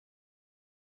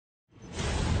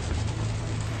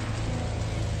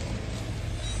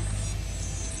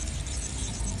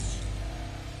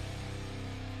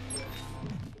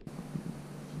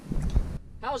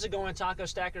How's it going, taco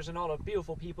stackers and all the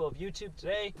beautiful people of YouTube?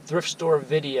 Today, thrift store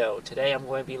video. Today I'm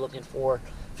going to be looking for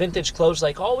vintage clothes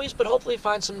like always, but hopefully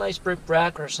find some nice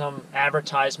bric-a-brac or some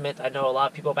advertisement. I know a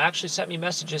lot of people have actually sent me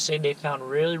messages saying they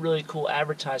found really cool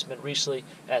advertisement recently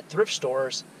at thrift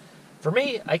stores. For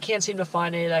me, I can't seem to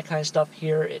find any of that kind of stuff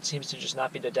here. It seems to just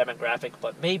not be the demographic,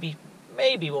 but maybe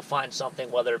we'll find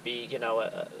something, whether it be, you know,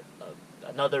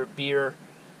 another beer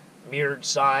mirrored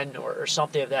sign or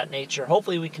something of that nature.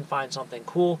 Hopefully we can find something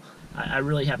cool. I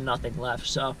really have nothing left,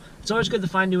 so it's always good to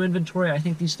find new inventory. I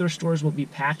think these thrift stores will be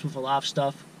packed with a lot of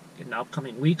stuff in the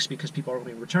upcoming weeks because people are going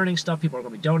to be returning stuff, people are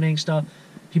going to be donating stuff,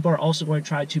 people are also going to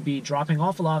try to be dropping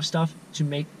off a lot of stuff to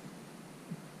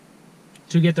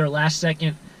get their last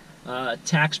second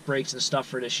tax breaks and stuff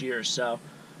for this year. So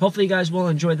hopefully you guys will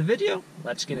enjoy the video.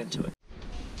 Let's get into it.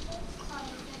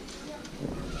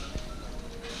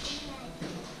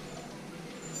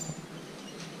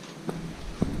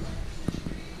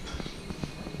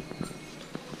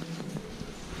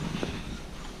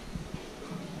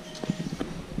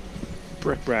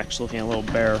 Bric-a-brac's looking a little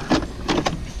bare.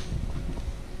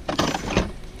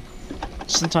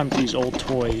 Sometimes these old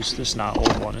toys, this is not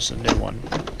old one, it's a new one,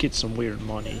 get some weird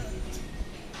money.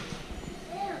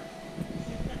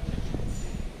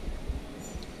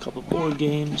 Couple board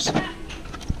games.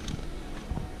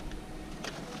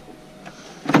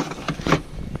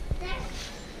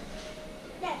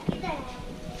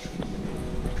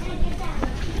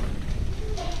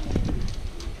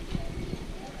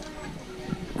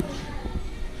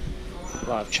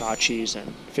 A lot of tchotchkes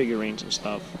and figurines and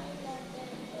stuff.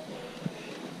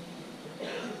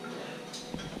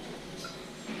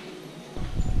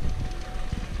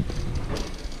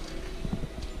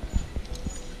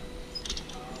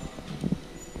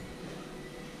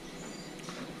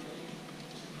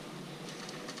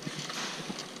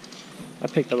 I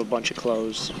picked up a bunch of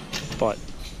clothes, but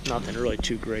nothing really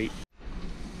too great.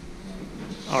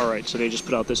 Alright, so they just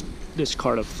put out this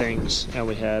cart of things, and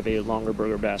we have a longer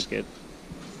burger basket.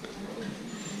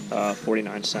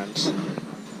 49 cents.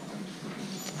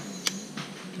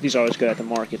 These are always good at the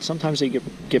market. Sometimes they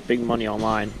get big money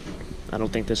online. I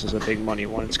don't think this is a big money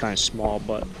one. It's kind of small,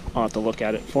 but I'll have to look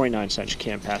at it. 49 cents, you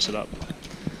can't pass it up.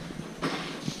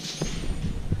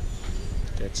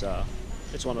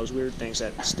 It's one of those weird things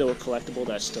that's still a collectible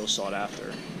that's still sought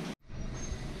after.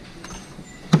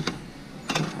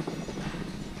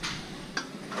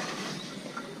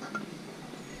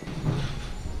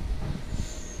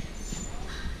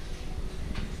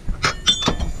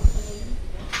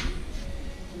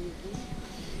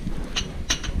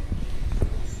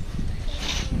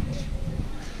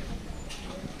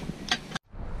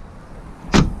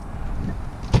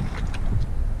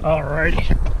 Alrighty,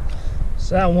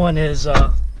 so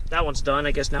that one's done.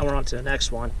 I guess now we're on to the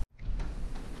next one.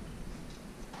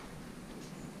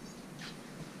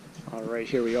 Alright,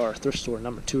 here we are, thrift store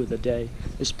number 2 of the day.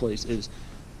 This place is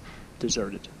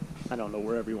deserted. I don't know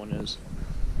where everyone is.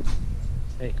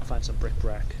 Hey, you can find some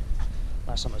bric-a-brac.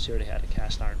 Last time I was here they had a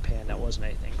cast iron pan. That wasn't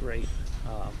anything great.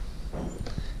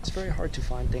 It's very hard to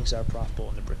find things that are profitable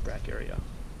in the bric-a-brac area.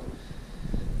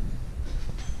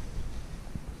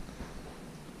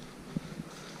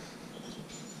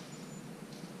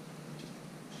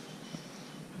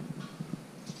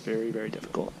 Very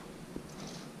difficult.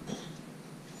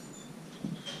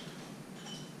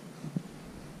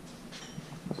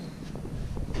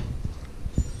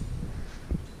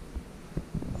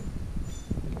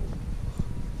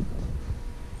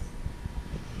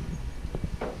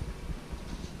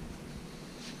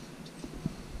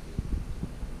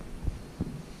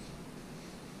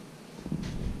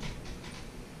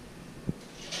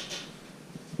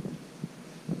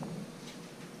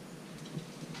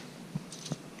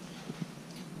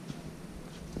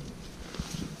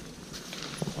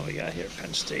 What we got here?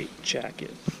 Penn State jacket,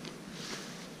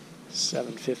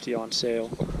 $7.50 on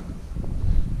sale.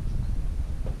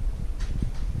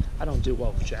 I don't do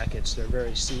well with jackets. They're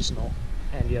very seasonal,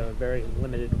 and you have a very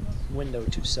limited window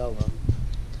to sell them.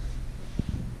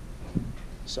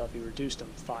 So if you reduce them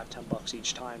 $5–10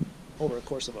 each time over the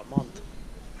course of a month,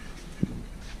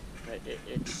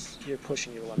 you're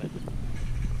pushing your limit.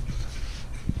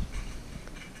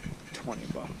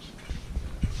 $20.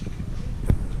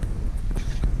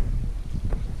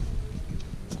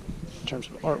 In terms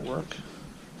of artwork,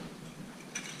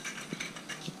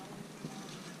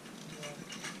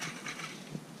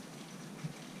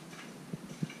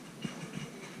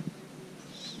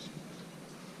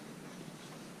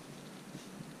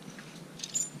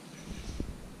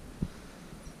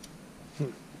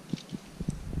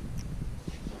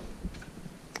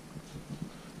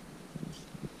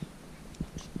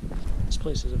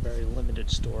 place is a very limited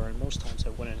store, and most times I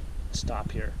wouldn't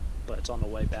stop here, but it's on the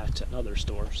way back to another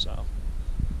store, so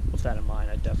with that in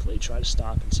mind, I'd definitely try to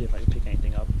stop and see if I can pick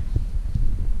anything up.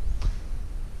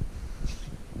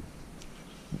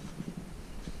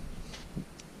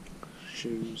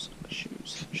 Shoes.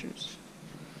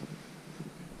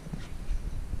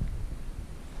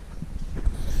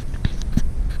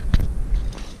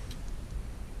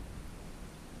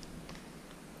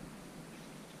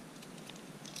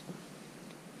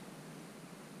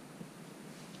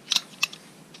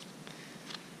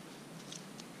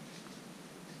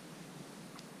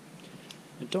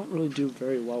 I don't really do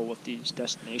very well with these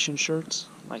destination shirts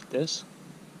like this,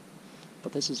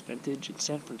 but this is vintage. It's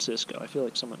San Francisco. I feel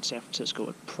like someone in San Francisco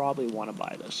would probably want to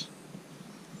buy this.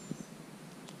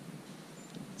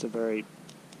 It's a very,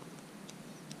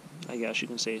 I guess you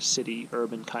can say, city,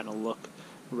 urban kind of look,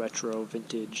 retro,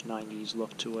 vintage, 90s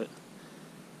look to it.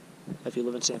 If you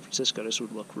live in San Francisco, this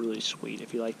would look really sweet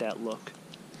if you like that look.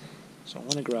 So I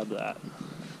want to grab that.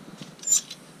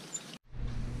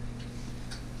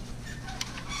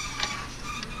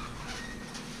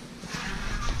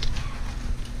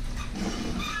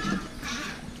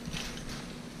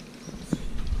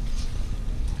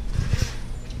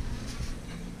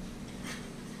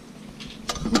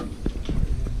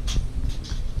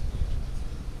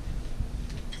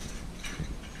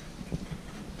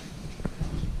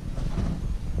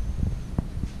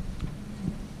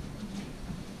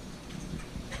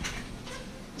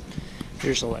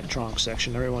 Here's the electronics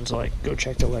section. Everyone's like, go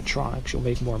check the electronics, you'll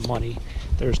make more money.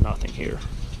 There's nothing here.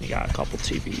 You got a couple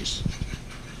TVs.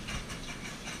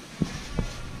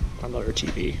 Another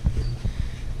TV.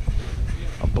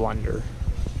 A blender.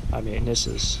 I mean, this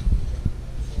is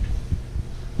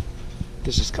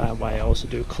kind of why I also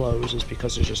do clothes, is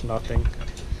because there's just nothing.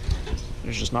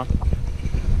 There's just nothing.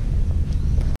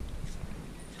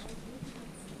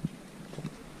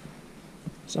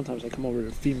 Sometimes I come over to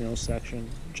the female section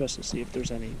just to see if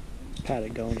there's any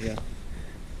Patagonia.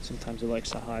 Sometimes it likes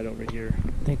to hide over here.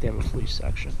 I think they have a fleece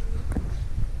section.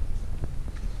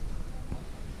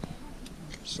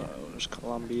 So there's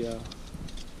Columbia.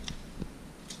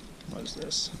 What is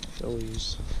this?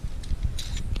 Phillies.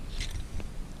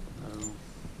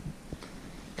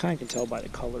 Kind of can tell by the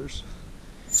colors.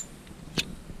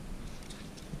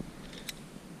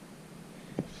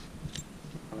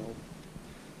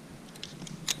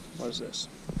 What is this?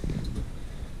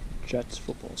 Jets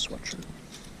football sweatshirt.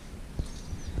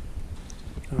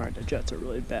 Alright, the Jets are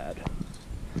really bad.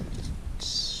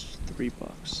 It's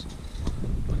 $3.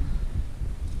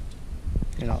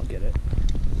 And I'll get it.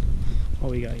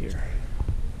 What we got here?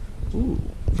 Ooh,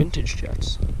 vintage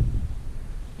Jets.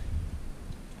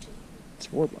 It's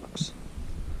 $4.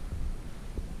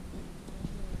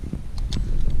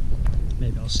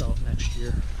 Maybe I'll sell it next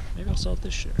year. Maybe I'll sell it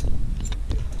this year.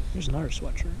 Here's another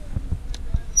sweatshirt.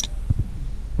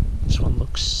 This one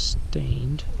looks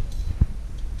stained.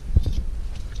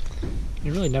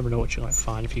 You really never know what you're going to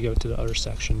find if you go to the other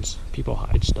sections. People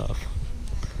hide stuff.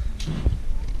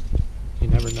 You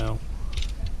never know.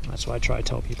 That's why I try to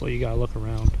tell people you gotta look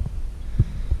around.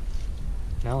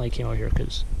 And I only came out here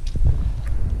because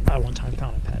I one time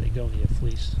found a Patagonia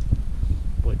fleece,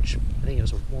 which I think it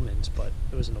was a woman's, but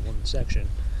it was in the women's section.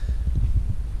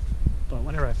 But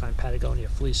whenever I find Patagonia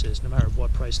fleeces, no matter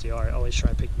what price they are, I always try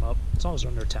to pick them up. As long as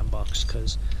they're under $10,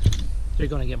 because you're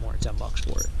going to get more than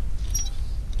 $10 for it.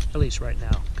 At least right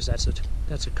now, because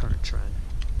that's a current trend.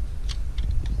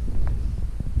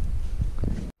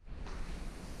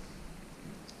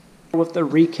 With the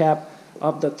recap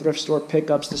of the thrift store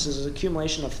pickups, this is an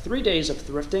accumulation of 3 days of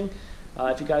thrifting.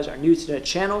 If you guys are new to the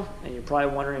channel and you're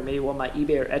probably wondering maybe what my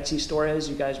eBay or Etsy store is,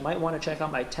 you guys might want to check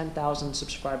out my 10,000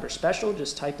 subscriber special.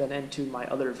 Just type that into my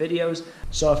other videos.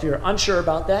 So if you're unsure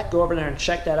about that, go over there and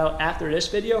check that out after this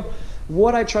video.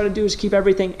 What I try to do is keep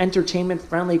everything entertainment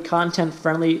friendly, content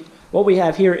friendly. What we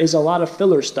have here is a lot of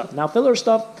filler stuff. Now, filler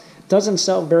stuff doesn't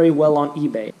sell very well on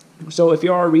eBay. So if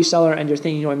you are a reseller and you're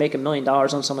thinking you want to make $1 million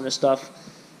on some of this stuff,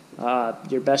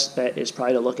 your best bet is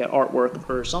probably to look at artwork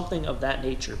or something of that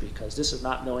nature, because this is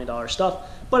not $1 million stuff.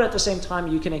 But at the same time,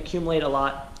 you can accumulate a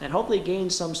lot and hopefully gain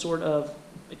some sort of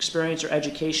experience or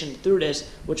education through this,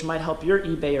 which might help your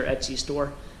eBay or Etsy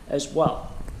store as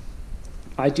well.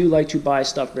 I do like to buy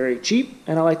stuff very cheap,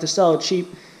 and I like to sell it cheap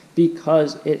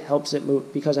because it helps it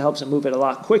move it a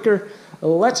lot quicker.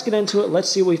 Let's get into it. Let's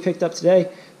see what we picked up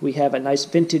today. We have a nice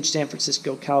vintage San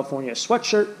Francisco, California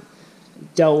sweatshirt.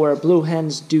 Delaware Blue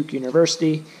Hens, Duke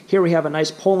University. Here we have a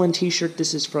nice Poland t-shirt.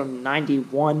 This is from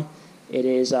 '91. It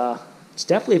is it's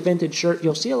definitely a vintage shirt.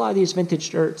 You'll see a lot of these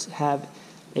vintage shirts have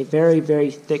a very,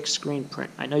 very thick screen print.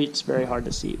 I know it's very hard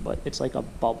to see, but it's like a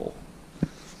bubble.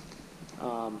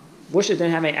 Wish it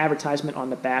didn't have any advertisement on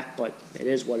the back, but it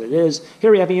is what it is. Here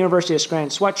we have a University of Scranton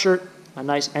sweatshirt, a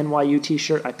nice NYU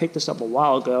t-shirt. I picked this up a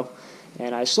while ago,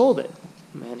 and I sold it.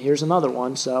 And here's another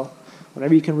one, so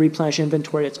whenever you can replenish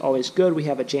inventory, it's always good. We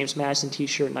have a James Madison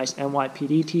t-shirt, nice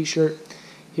NYPD t-shirt.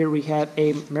 Here we have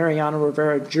a Mariano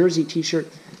Rivera jersey t-shirt.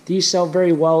 These sell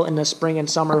very well in the spring and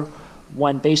summer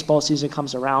when baseball season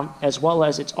comes around, as well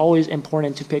as it's always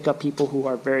important to pick up people who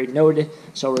are very noted.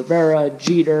 So Rivera,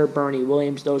 Jeter, Bernie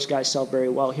Williams, those guys sell very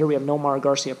well. Here we have Nomar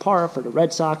Garciaparra for the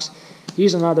Red Sox.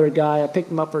 He's another guy. I picked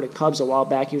him up for the Cubs a while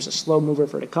back. He was a slow mover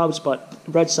for the Cubs, but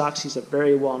Red Sox, he's a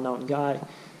very well-known guy.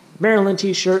 Maryland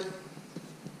t-shirt.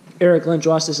 Eric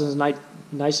Lindros, this is a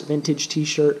nice vintage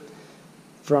t-shirt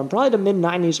from probably the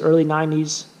mid-90s, early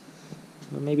 90s,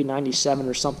 maybe 97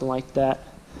 or something like that.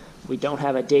 We don't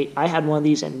have a date. I had one of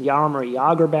these in Jaromir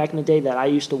Jagr back in the day that I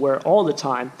used to wear all the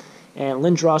time, and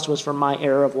Lindros was from my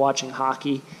era of watching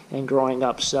hockey and growing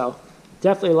up, so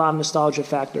definitely a lot of nostalgia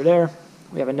factor there.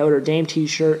 We have a Notre Dame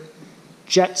t-shirt.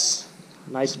 Jets,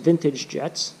 nice vintage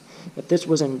Jets. If this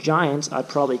was in Giants, I'd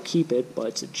probably keep it, but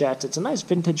it's a Jets. It's a nice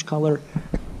vintage color.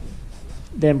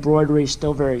 The embroidery is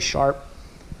still very sharp.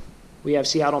 We have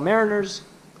Seattle Mariners,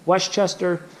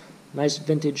 Westchester, nice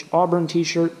vintage Auburn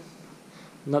t-shirt.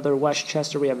 Another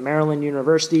Westchester. We have Maryland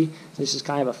University. This is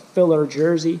kind of a filler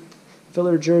jersey.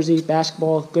 Filler jersey,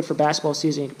 basketball, good for basketball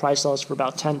season. You can probably sell this for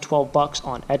about 10, 12 bucks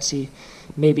on Etsy,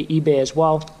 maybe eBay as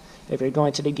well. If you're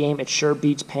going to the game, it sure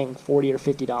beats paying $40 or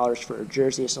 $50 for a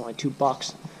jersey. It's only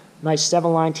 $2. Nice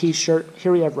 7-line t-shirt.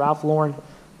 Here we have Ralph Lauren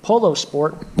Polo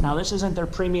Sport. Now, this isn't their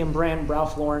premium brand,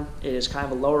 Ralph Lauren. It is kind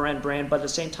of a lower-end brand, but at the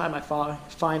same time, I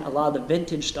find a lot of the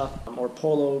vintage stuff, or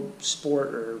Polo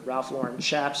Sport or Ralph Lauren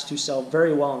chaps, to sell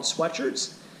very well in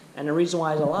sweatshirts. And the reason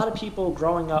why is a lot of people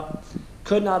growing up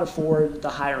could not afford the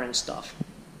higher-end stuff.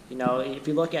 You know, if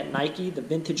you look at Nike, the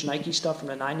vintage Nike stuff from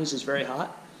the 90s is very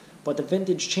hot, but the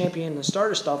vintage Champion and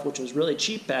Starter stuff, which was really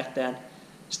cheap back then,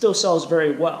 still sells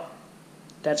very well.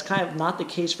 That's kind of not the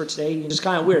case for today. It's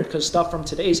kind of weird because stuff from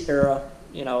today's era,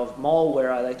 you know, of mall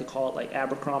wear, I like to call it, like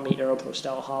Abercrombie,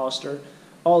 Aeropostale, Hollister,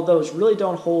 all those really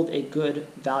don't hold a good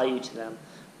value to them.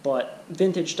 But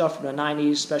vintage stuff from the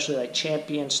 90s, especially like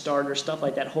Champion, Starter, stuff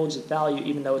like that holds its value,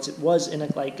 even though it was in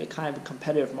a kind of a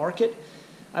competitive market.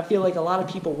 I feel like a lot of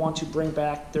people want to bring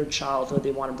back their childhood.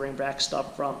 They want to bring back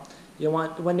stuff from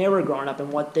when they were growing up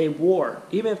and what they wore.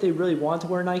 Even if they really wanted to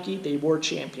wear Nike, they wore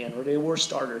Champion or they wore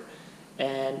Starter.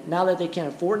 And now that they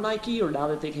can't afford Nike or now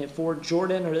that they can afford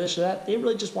Jordan or this or that, they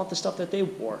really just want the stuff that they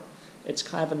wore. It's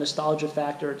kind of a nostalgia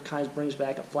factor. It kind of brings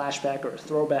back a flashback or a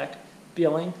throwback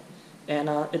feeling. And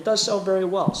it does sell very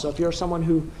well. So if you're someone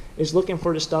who is looking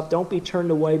for the stuff, don't be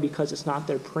turned away because it's not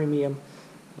their premium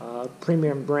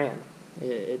brand.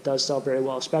 It does sell very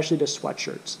well, especially the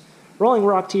sweatshirts. Rolling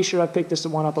Rock t-shirt, I picked this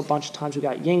one up a bunch of times. We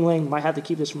got Yingling. Might have to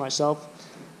keep this for myself.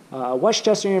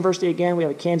 Westchester University again. We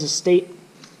have a Kansas State.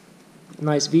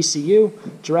 Nice VCU.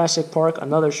 Jurassic Park,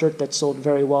 another shirt that sold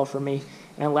very well for me.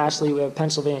 And lastly, we have a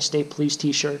Pennsylvania State Police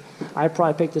t-shirt. I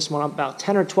probably picked this one up about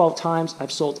 10 or 12 times.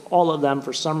 I've sold all of them.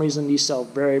 For some reason, these sell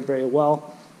very, very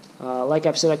well. Like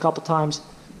I've said a couple times,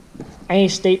 any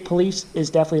state police is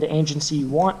definitely the agency you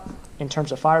want. In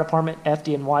terms of fire department,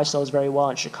 FDNY sells very well,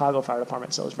 and Chicago Fire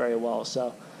Department sells very well.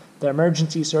 So the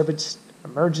emergency service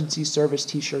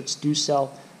t-shirts do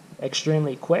sell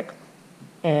extremely quick.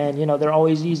 And, you know, they're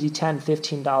always easy, $10,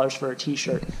 $15 for a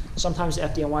t-shirt. Sometimes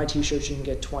FDNY t-shirts you can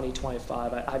get $20,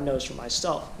 $25. I've noticed for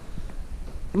myself.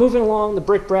 Moving along the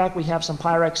bric-a-brac, we have some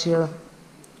Pyrex here.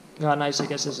 Nice, I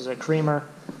guess this is a creamer.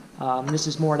 This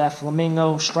is more of that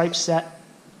flamingo stripe set.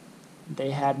 They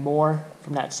had more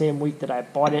from that same week that I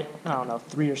bought it, I don't know,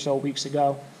 3 or so weeks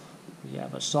ago. We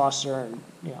have a saucer and,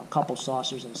 you know, a couple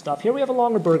saucers and stuff. Here we have a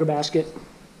longer burger basket.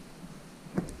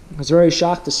 I was very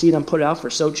shocked to see them put it out for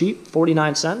so cheap,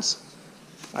 49 cents.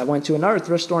 I went to another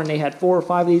thrift store and they had 4 or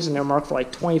 5 of these and they're marked for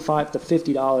like $25 to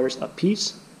 $50 a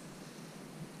piece.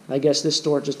 I guess this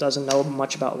store just doesn't know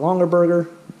much about Longer Burger.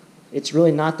 It's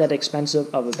really not that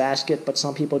expensive of a basket, but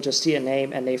some people just see a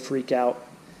name and they freak out.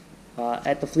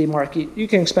 At the flea market, you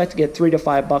can expect to get $3 to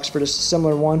 $5 for this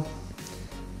similar one.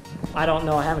 I don't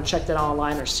know, I haven't checked it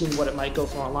online or seen what it might go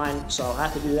for online, so I'll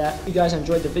have to do that. If you guys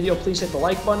enjoyed the video, please hit the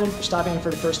like button. If you're stopping in for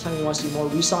the first time and you want to see more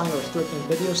reselling or thrifting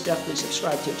videos, definitely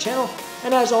subscribe to the channel.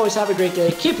 And as always, have a great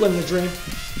day. Keep living the dream.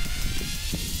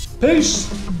 Peace!